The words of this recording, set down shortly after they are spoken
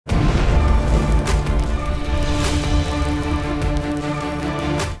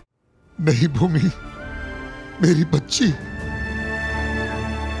नहीं भूमि, मेरी बच्ची।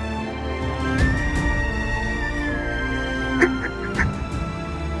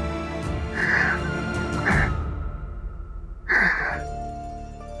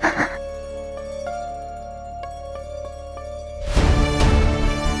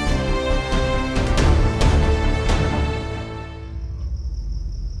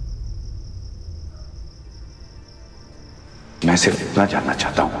 मैं सिर्फ इतना जानना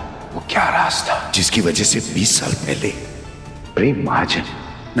चाहता हूं, वो क्या राज था जिसकी वजह से 20 साल पहले प्रेम महाजन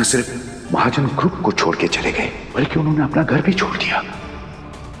न सिर्फ महाजन ग्रुप को छोड़ के चले गए, बल्कि उन्होंने अपना घर भी छोड़ दिया।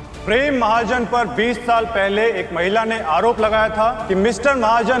 प्रेम महाजन पर 20 साल पहले एक महिला ने आरोप लगाया था कि मिस्टर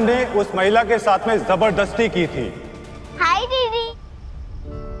महाजन ने उस महिला के साथ में जबरदस्ती की थी। हाय दीदी,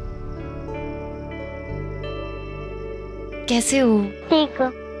 कैसे हो? ठीक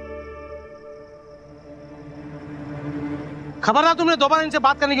हो? खबरदार, तुमने दोबारा इनसे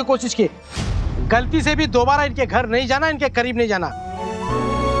बात करने की कोशिश की, गलती से भी दोबारा इनके घर नहीं जाना, इनके करीब नहीं जाना।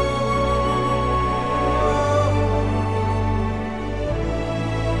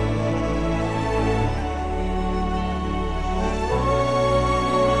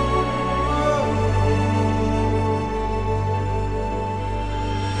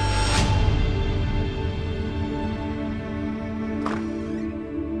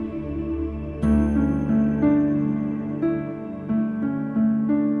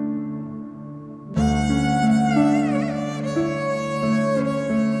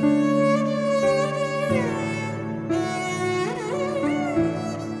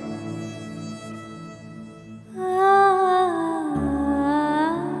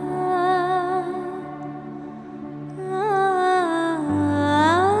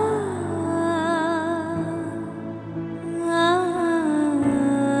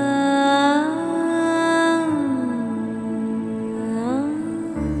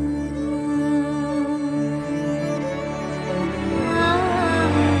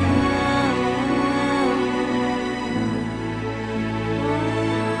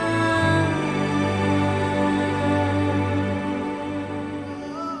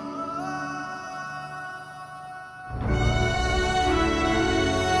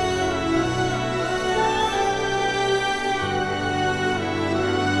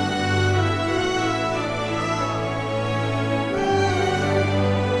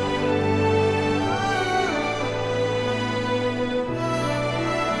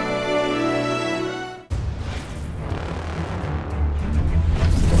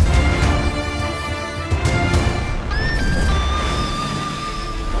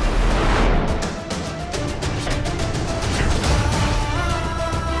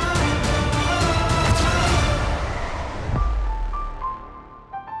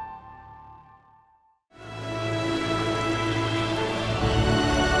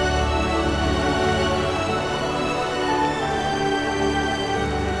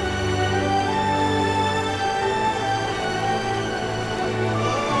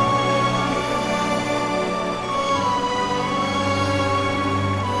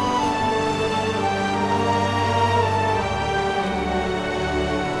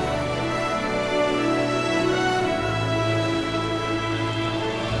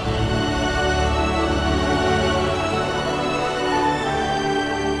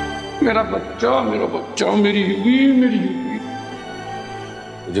 मेरा बच्चा, मेरा बच्चा, मेरी युवी, मेरी युवी।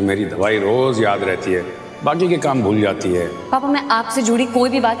 मुझे मेरी दवाई रोज याद रहती है, बाकी के काम भूल जाती है। पापा, मैं आपसे जुड़ी कोई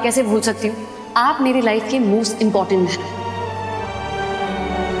भी बात कैसे भूल सकती हूँ? आप मेरी लाइफ के मोस्ट इम्पोर्टेंट हैं।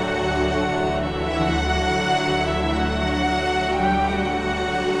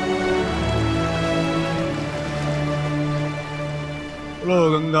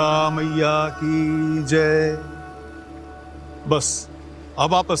 गंगा मैया की जय। बस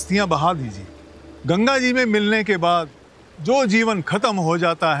अब आप अस्थियां बहा दीजिए। गंगा जी में मिलने के बाद जो जीवन खत्म हो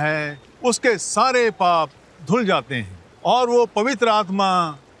जाता है, उसके सारे पाप धुल जाते हैं और वो पवित्र आत्मा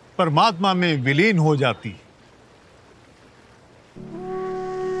परमात्मा में विलीन हो जाती है।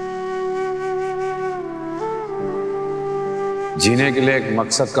 जीने के लिए एक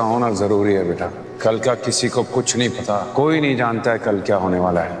मकसद का होना जरूरी है बेटा। कल का किसी को कुछ नहीं पता, कोई नहीं जानता है कल क्या होने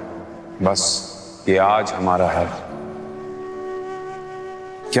वाला है। बस ये आज हमारा है।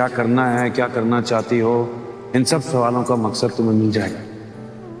 क्या करना है, क्या करना चाहती हो, इन सब सवालों का मकसद तुम्हें मिल जाएगा।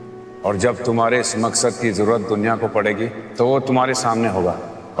 और जब तुम्हारे इस मकसद की जरूरत दुनिया को पड़ेगी तो वो तुम्हारे सामने होगा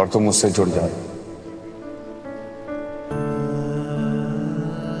और तुम उससे जुड़ जाओगे।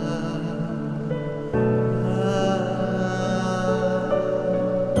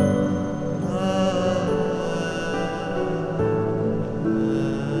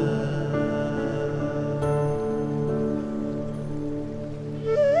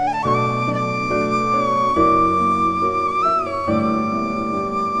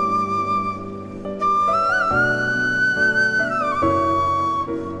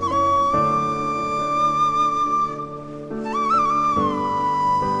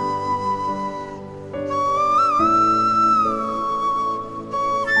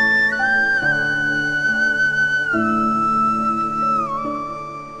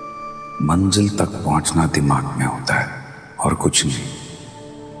 मंजिल तक पहुंचना दिमाग में होता है और कुछ नहीं।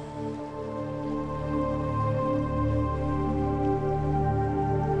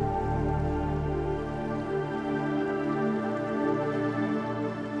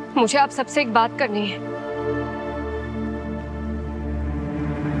 मुझे आप सबसे एक बात करनी है।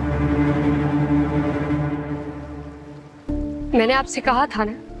 मैंने आपसे कहा था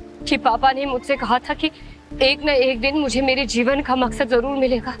ना कि पापा ने मुझसे कहा था कि एक न एक दिन मुझे मेरे जीवन का मकसद जरूर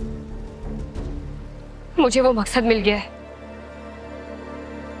मिलेगा। मुझे वो मकसद मिल गया है।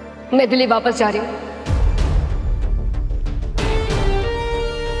 मैं दिल्ली वापस जा रही हूँ।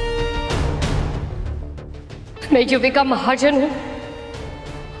 मैं युविका महाजन हूँ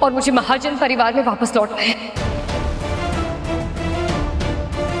और मुझे महाजन परिवार में वापस लौटना है।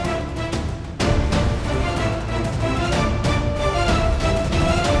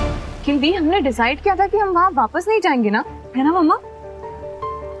 क्योंकि हमने डिसाइड किया था कि हम वहाँ वापस नहीं जाएंगे ना, है ना मम्मा?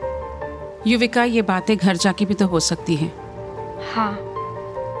 युविका, ये बातें घर जाके भी तो हो सकती हैं। हाँ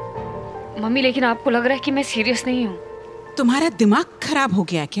मम्मी, लेकिन आपको लग रहा है कि मैं सीरियस नहीं हूँ। तुम्हारा दिमाग खराब हो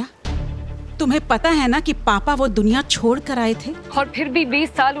गया क्या? तुम्हें पता है ना कि पापा वो दुनिया छोड़ कर आए थे, और फिर भी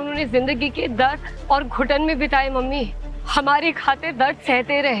 20 साल उन्होंने जिंदगी के दर्द और घुटन में बिताए। मम्मी, हमारे खातिर दर्द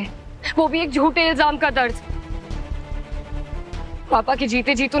सहते रहे, वो भी एक झूठे इल्जाम का दर्द। पापा के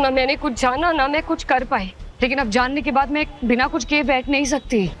जीते जी तो ना मैंने कुछ जाना ना मैं कुछ कर पाई, लेकिन अब जानने के बाद मैं बिना कुछ किए बैठ नहीं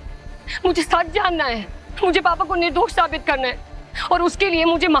सकती। मुझे सच जानना है, मुझे पापा को निर्दोष साबित करना है, और उसके लिए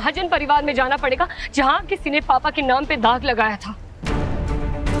मुझे महाजन परिवार में जाना पड़ेगा, जहां किसी ने पापा के नाम पे दाग लगाया था।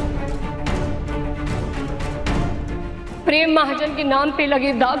 प्रेम महाजन के नाम पे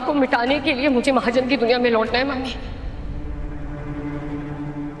लगे दाग को मिटाने के लिए मुझे महाजन की दुनिया में लौटना है।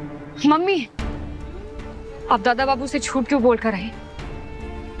 मम्मी, आप दादा बाबू से झूठ क्यों बोल कर आए,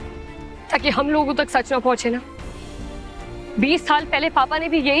 ताकि हम लोगों तक सच ना पहुंचे ना? 20 साल पहले पापा ने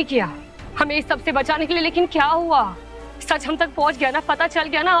भी यही किया हमें इस सब से बचाने के लिए, लेकिन क्या हुआ? सच हम तक पहुंच गया ना, पता चल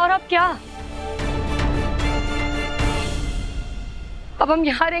गया ना, और अब क्या? अब हम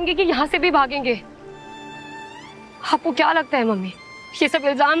यहाँ रहेंगे कि यहाँ से भी भागेंगे? आपको क्या लगता है मम्मी, ये सब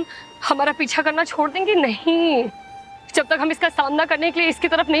इल्जाम हमारा पीछा करना छोड़ देंगे? नहीं, जब तक हम इसका सामना करने के लिए इसकी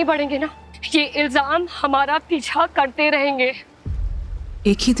तरफ नहीं बढ़ेंगे ना, ये इल्जाम हमारा पीछा करते रहेंगे।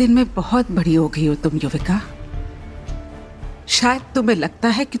 एक ही दिन में बहुत बड़ी हो गई हो तुम युविका। शायद तुम्हें लगता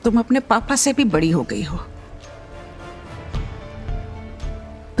है कि तुम अपने पापा से भी बड़ी हो गई हो।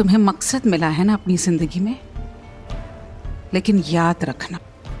 तुम्हें मकसद मिला है ना अपनी जिंदगी में, लेकिन याद रखना,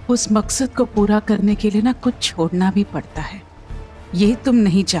 उस मकसद को पूरा करने के लिए ना कुछ छोड़ना भी पड़ता है। ये तुम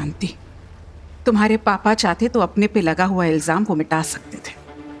नहीं जानती। तुम्हारे पापा चाहते तो अपने पे लगा हुआ इल्जाम को मिटा सकते थे,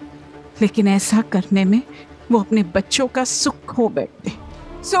 लेकिन ऐसा करने में वो अपने बच्चों का सुख खो बैठते।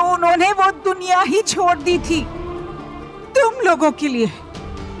 सो उन्होंने वो दुनिया ही छोड़ दी थी तुम लोगों के लिए,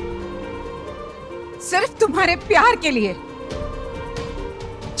 सिर्फ तुम्हारे प्यार के लिए।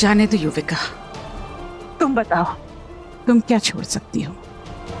 जाने दो युविका, तुम बताओ तुम क्या छोड़ सकती हो,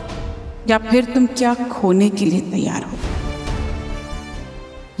 या फिर तुम क्या खोने के लिए तैयार हो?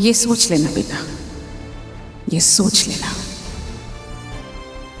 ये सोच लेना बेटा, ये सोच लेना।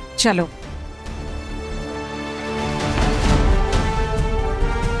 चलो।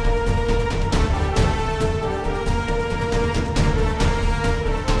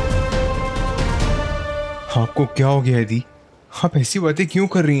 आपको क्या हो गया दी? आप ऐसी बातें क्यों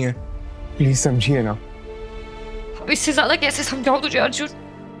कर रही हैं? प्लीज समझिए ना। अब इससे ज्यादा कैसे समझाऊं तुझे अर्जुन?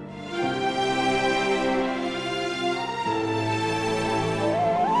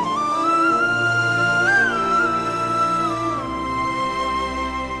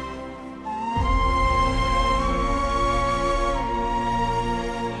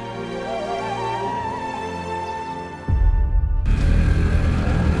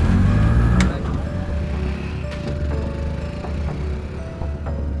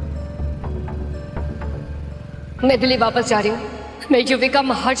 मैं दिल्ली वापस जा रही हूँ। मैं युविका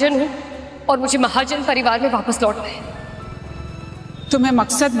महाजन हूँ और मुझे महाजन परिवार में वापस लौटना है। तुम्हें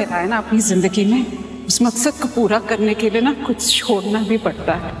मकसद मिला है ना अपनी जिंदगी में, उस मकसद को पूरा करने के लिए ना कुछ छोड़ना भी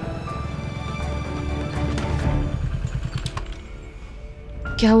पड़ता है।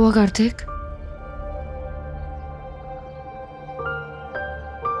 क्या हुआ कार्तिक?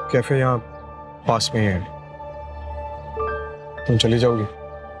 कैफे यहाँ पास में ही है, तुम चली जाओगी?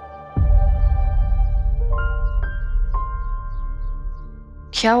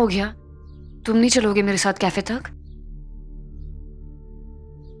 क्या हो गया? तुम नहीं चलोगे मेरे साथ कैफे तक?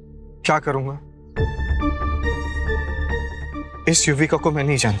 क्या करूंगा? इस युविका को मैं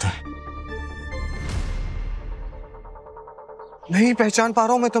नहीं जानता, नहीं पहचान पा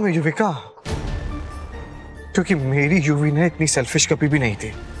रहा हूं मैं तुम्हें युविका, क्योंकि मेरी युवी ने इतनी सेल्फिश कभी भी नहीं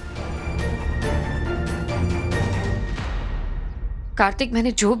थी। कार्तिक,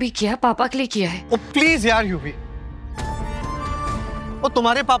 मैंने जो भी किया पापा के लिए किया है। ओ प्लीज यार यूवी, वो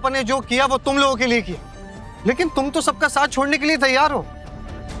तुम्हारे पापा ने जो किया वो तुम लोगों के लिए किया, लेकिन तुम तो सबका साथ छोड़ने के लिए तैयार हो।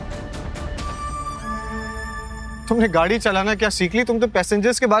 तुमने गाड़ी चलाना क्या सीख ली? तुम तो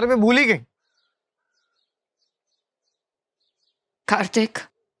पैसेंजर्स के बारे में भूल ही गई। कार्तिक,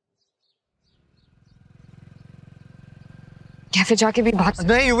 कैफे जाके भी बात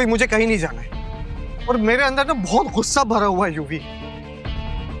नहीं यूवी, मुझे कहीं नहीं जाना है। और मेरे अंदर ना बहुत गुस्सा भरा हुआ है यूवी।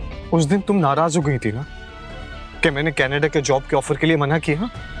 उस दिन तुम नाराज हो गई थी ना कि मैंने कनाडा के जॉब के ऑफर के लिए मना किया,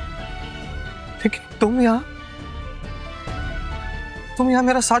 लेकिन तुम यहाँ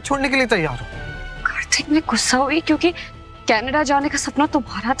मेरा साथ छोड़ने के लिए तैयार हो। कार्तिक, मैं गुस्सा हुई क्योंकि कनाडा जाने का सपना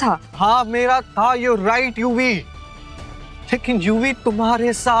तुम्हारा था। हाँ मेरा था, यू राइट यूवी, लेकिन यूवी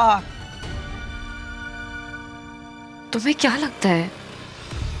तुम्हारे साथ। तुम्हें क्या लगता है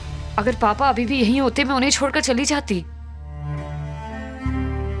अगर पापा अभी भी यहीं होते मैं उन्हें छोड़कर चली जाती?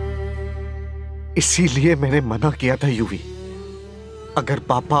 इसीलिए मैंने मना किया था यूवी। अगर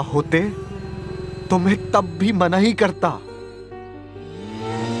पापा होते तो मैं तब भी मना ही करता,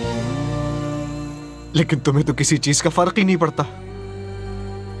 लेकिन तुम्हें तो किसी चीज का फर्क ही नहीं पड़ता।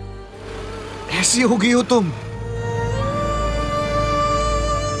 ऐसी हो गई हो तुम।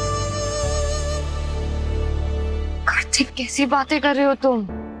 कार्तिक, कैसी बातें कर रहे हो तुम?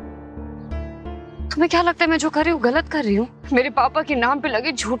 तुम्हें क्या लगता है मैं जो कर रही हूँ गलत कर रही हूँ? मेरे पापा के नाम पे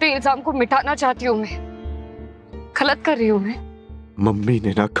लगे झूठे इल्जाम को मिटाना चाहती हूँ मैं। गलत कर रही हूँ मैं। मम्मी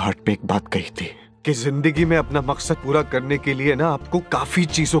ने ना घाट पे एक बात कही थी कि जिंदगी में अपना मकसद पूरा करने के लिए ना आपको काफी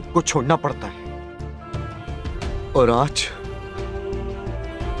चीजों को छोड़ना पड़ता है। और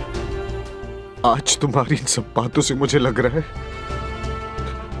आज तुम्हारी इन सब बातों से मुझे लग रहा है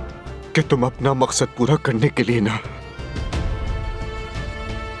कि तुम अपना मकसद पूरा करने के लिए ना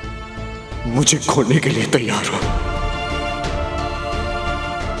मुझे खोने के लिए तैयार हो।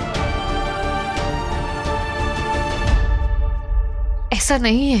 ऐसा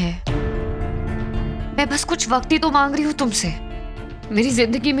नहीं है, मैं बस कुछ वक्त ही तो मांग रही हूँ तुमसे। मेरी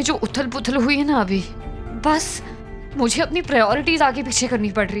जिंदगी में जो उथल पुथल हुई है ना अभी, बस मुझे अपनी प्रायोरिटीज आगे पीछे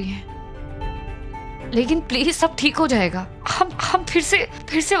करनी पड़ रही हैं। लेकिन प्लीज सब ठीक हो जाएगा, हम फिर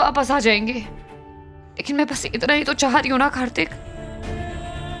से वापस आ जाएंगे। लेकिन मैं बस इतना ही तो चाह रही हूँ ना कार्तिक,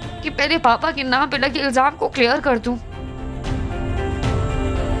 कि पहले पापा के नाम पे लगे इल्जाम को क्लियर कर दूं।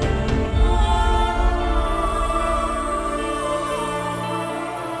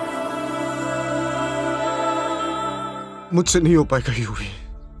 मुझसे नहीं हो पाएगा यूवी।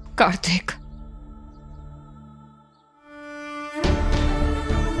 कार्तिक,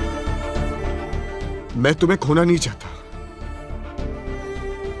 मैं तुम्हें खोना नहीं चाहता,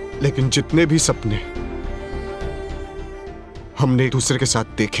 लेकिन जितने भी सपने हमने एक दूसरे के साथ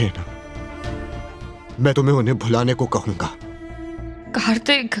देखे हैं ना, मैं तुम्हें उन्हें भुलाने को कहूंगा।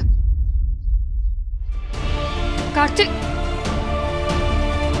 कार्तिक, कार्तिक,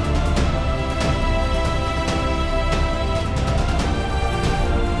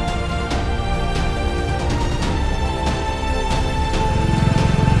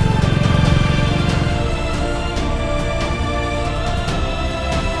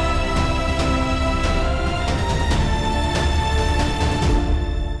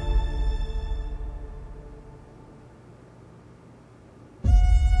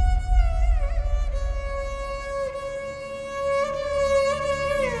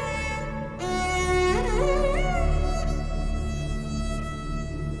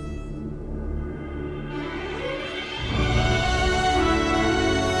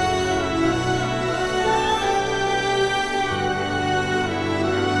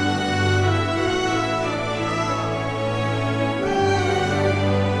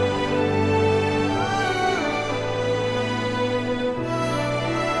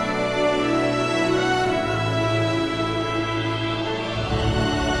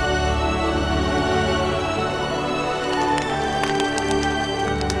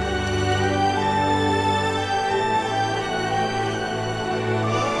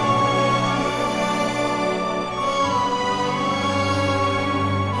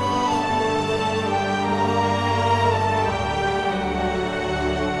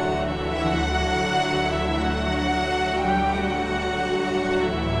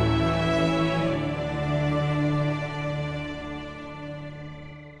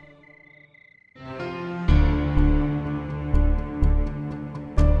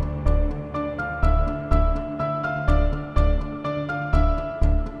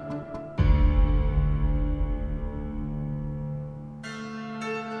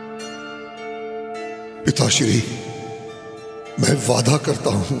 पिताश्री, मैं वादा करता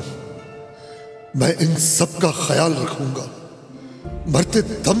हूं मैं इन सब का ख्याल रखूंगा। मरते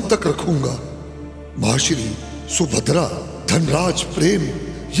दम तक रखूंगा। माश्री, सुभद्रा, धनराज, प्रेम,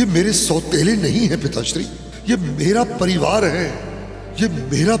 ये मेरे सौतेले नहीं है पिताश्री, ये मेरा परिवार है, ये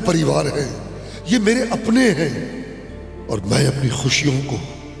मेरा परिवार है, ये मेरे अपने हैं। और मैं अपनी खुशियों को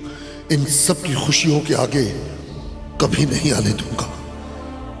इन सब की खुशियों के आगे कभी नहीं आने दूंगा।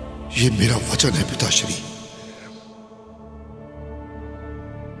 ये मेरा वचन है पिताश्री।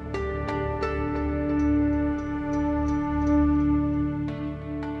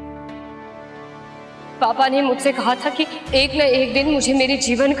 पापा ने मुझसे कहा था कि एक न एक दिन मुझे मेरे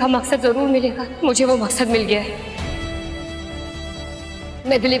जीवन का मकसद जरूर मिलेगा। मुझे वो मकसद मिल गया है।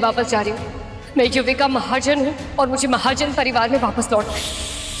 मैं दिल्ली वापस जा रही हूँ। मैं युविका महाजन हूँ और मुझे महाजन परिवार में वापस लौटना है।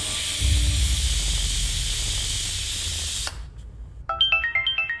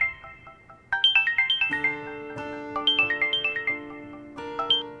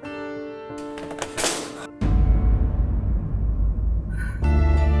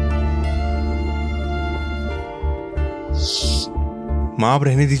 माँ आप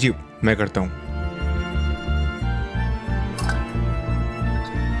रहने दीजिए, मैं करता हूँ।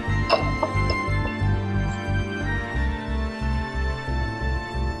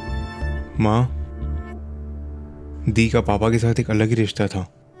 माँ, दी का पापा के साथ एक अलग ही रिश्ता था,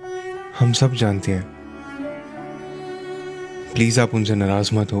 हम सब जानते हैं। प्लीज आप उनसे नाराज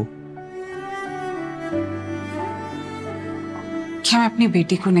मत हो। क्या मैं अपनी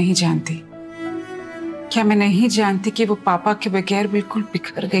बेटी को नहीं जानती? क्या मैं नहीं जानती कि वो पापा के बगैर बिल्कुल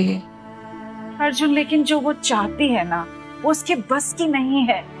बिखर गई है? अर्जुन, लेकिन जो वो चाहती है ना, वो उसके बस की नहीं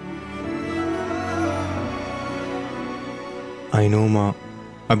है। आई नो माँ,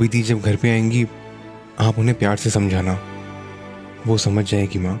 अभी दी जब घर पे आएंगी आप उन्हें प्यार से समझाना, वो समझ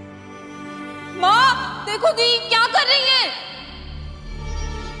जाएगी माँ। माँ देखो दी क्या कर रही है।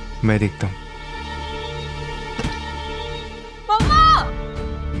 मैं देखता हूँ।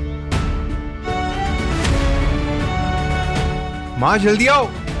 माँ जल्दी आओ।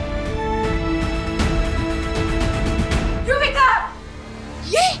 युविका,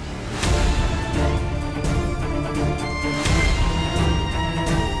 ये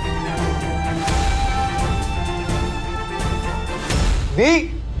दी,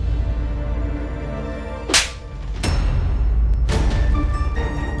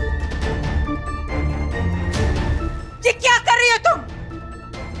 ये क्या कर रही हो तुम?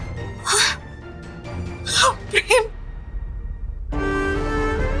 प्रेम,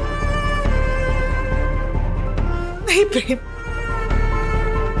 नहीं प्रेम,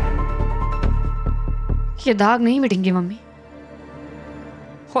 ये दाग नहीं मिटेंगे मम्मी,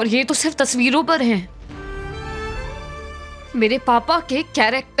 और ये तो सिर्फ तस्वीरों पर हैं। मेरे पापा के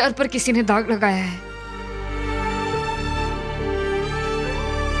कैरेक्टर पर किसी ने दाग लगाया है।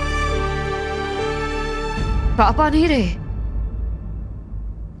 पापा नहीं रहे,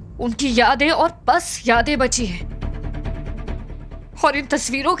 उनकी यादें और बस यादें बची हैं। और इन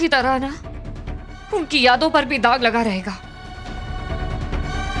तस्वीरों की तरह ना उनकी यादों पर भी दाग लगा रहेगा।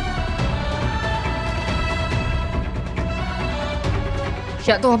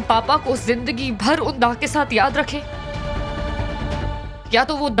 या तो हम पापा को जिंदगी भर उन दाग के साथ याद रखें, या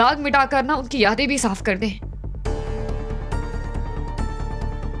तो वो दाग मिटाकर ना उनकी यादें भी साफ कर दें।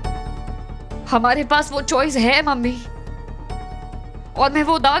 हमारे पास वो चॉइस है मम्मी, और मैं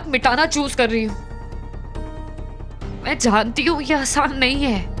वो दाग मिटाना चूज कर रही हूं। मैं जानती हूं ये आसान नहीं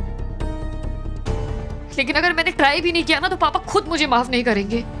है, लेकिन अगर मैंने ट्राई भी नहीं किया ना तो पापा खुद मुझे माफ नहीं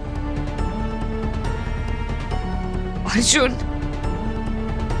करेंगे। अर्जुन,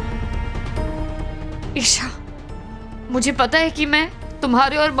 ईशा, मुझे पता है कि मैं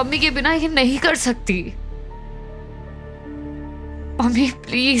तुम्हारे और मम्मी के बिना ये नहीं कर सकती। Mummy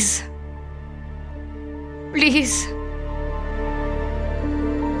please please.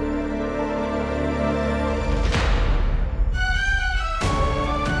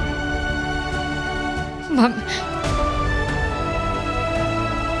 मम्मी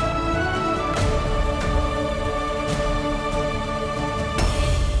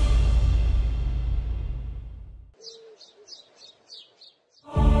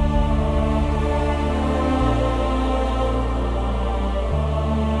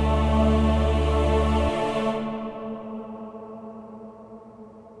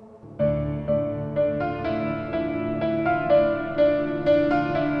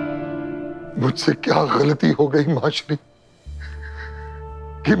मुझसे क्या गलती हो गई माश्री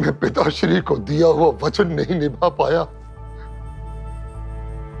कि मैं पिताश्री को दिया हुआ वचन नहीं निभा पाया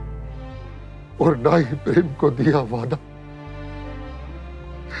और ना ही प्रेम को दिया वादा।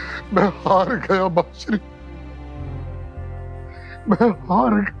 मैं हार गया माश्री, मैं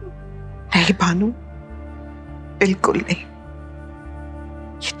हार गया। नहीं भानु, बिल्कुल नहीं।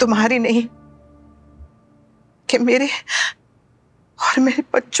 ये तुम्हारी नहीं कि मेरे और मेरे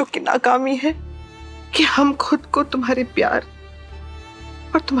बच्चों की नाकामी है कि हम खुद को तुम्हारे प्यार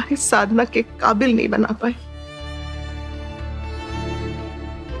और तुम्हारी साधना के काबिल नहीं बना पाए।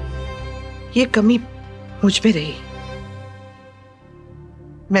 ये कमी मुझ में रही।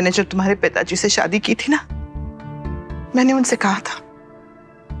 मैंने जब तुम्हारे पिताजी से शादी की थी ना, मैंने उनसे कहा था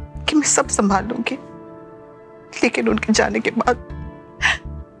कि मैं सब संभाल लूंगी, लेकिन उनके जाने के बाद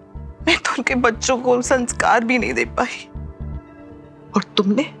मैं तो उनके बच्चों को संस्कार भी नहीं दे पाई। और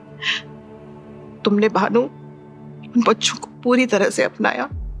तुमने भानु उन बच्चों को पूरी तरह से अपनाया,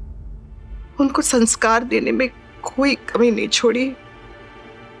 उनको संस्कार देने में कोई कमी नहीं छोड़ी।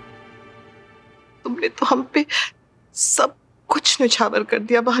 तुमने तो हम पे सब कुछ न्यौछावर कर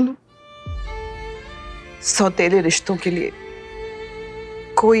दिया भानु। सौतेले रिश्तों के लिए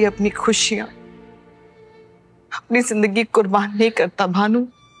कोई अपनी खुशियां, अपनी जिंदगी कुर्बान नहीं करता भानु,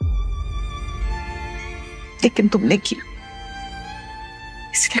 लेकिन तुमने किया,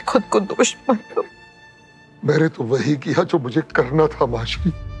 इसलिए खुद को दोष मत दो। मैंने तो वही किया जो मुझे करना था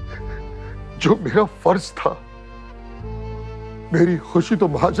माशी, जो मेरा फर्ज था। मेरी खुशी तो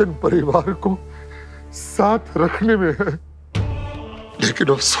महाजन परिवार को साथ रखने में है, लेकिन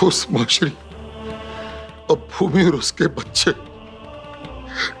अफसोस माशरी, अब भूमि और उसके बच्चे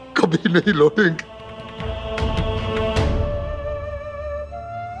कभी नहीं लौटेंगे।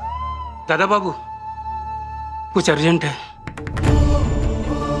 दादा बाबू, कुछ अर्जेंट है।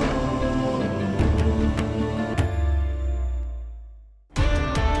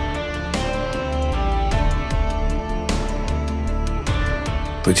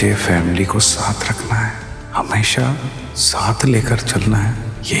 तुझे फैमिली को साथ रखना है, हमेशा साथ लेकर चलना है,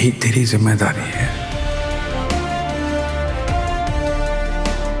 यही तेरी जिम्मेदारी है।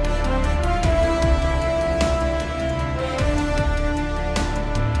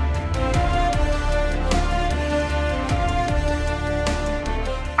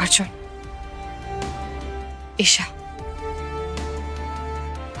 अर्जुन, ईशा,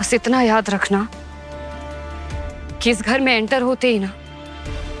 बस इतना याद रखना कि इस घर में एंटर होते ही ना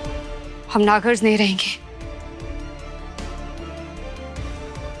हम नागर्स नहीं रहेंगे।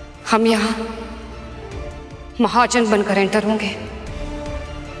 हम यहाँ महाजन बनकर एंटर होंगे,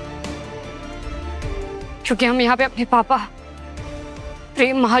 क्योंकि हम यहाँ पे अपने पापा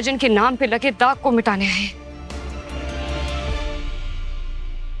प्रेम महाजन के नाम पे लगे दाग को मिटाने आए,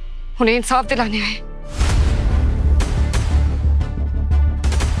 उन्हें इंसाफ दिलाने आए।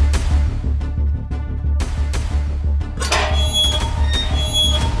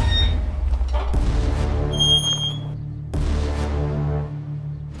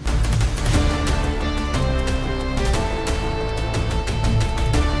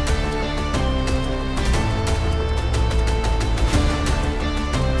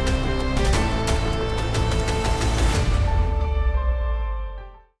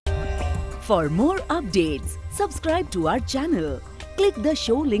 For more updates, subscribe to our channel, click the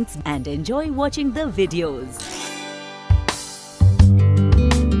show links and enjoy watching the videos.